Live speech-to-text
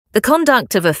The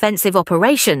conduct of offensive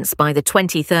operations by the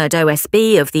 23rd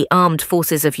OSB of the Armed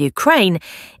Forces of Ukraine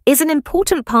is an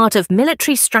important part of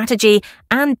military strategy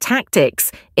and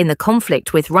tactics in the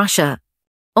conflict with Russia.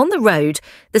 On the road,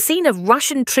 the scene of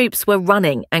Russian troops were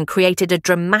running and created a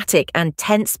dramatic and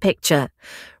tense picture.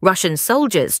 Russian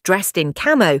soldiers dressed in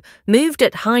camo moved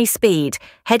at high speed,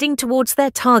 heading towards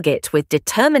their target with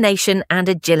determination and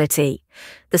agility.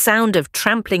 The sound of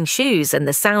trampling shoes and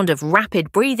the sound of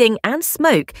rapid breathing and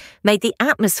smoke made the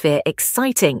atmosphere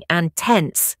exciting and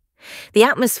tense. The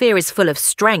atmosphere is full of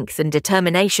strength and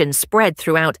determination spread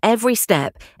throughout every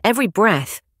step, every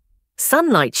breath.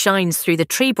 Sunlight shines through the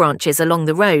tree branches along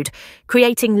the road,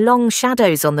 creating long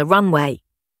shadows on the runway.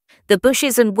 The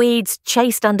bushes and weeds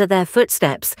chased under their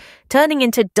footsteps, turning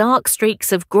into dark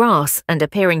streaks of grass and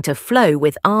appearing to flow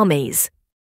with armies.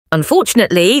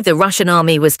 Unfortunately, the Russian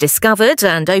army was discovered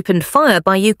and opened fire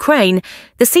by Ukraine.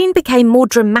 The scene became more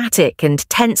dramatic and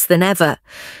tense than ever.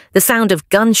 The sound of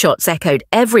gunshots echoed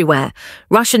everywhere.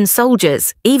 Russian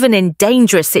soldiers, even in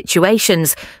dangerous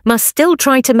situations, must still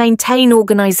try to maintain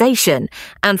organization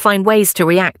and find ways to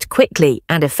react quickly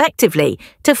and effectively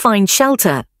to find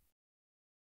shelter.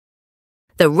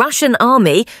 The Russian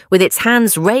army, with its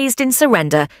hands raised in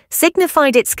surrender,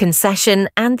 signified its concession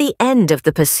and the end of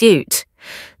the pursuit.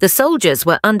 The soldiers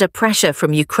were under pressure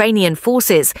from Ukrainian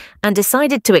forces and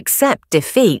decided to accept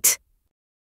defeat.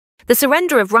 The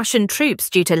surrender of Russian troops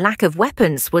due to lack of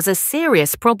weapons was a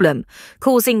serious problem,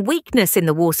 causing weakness in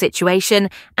the war situation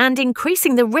and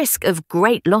increasing the risk of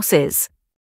great losses.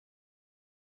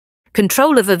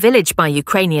 Control of a village by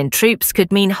Ukrainian troops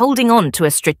could mean holding on to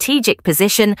a strategic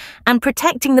position and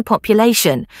protecting the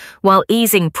population, while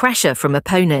easing pressure from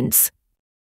opponents.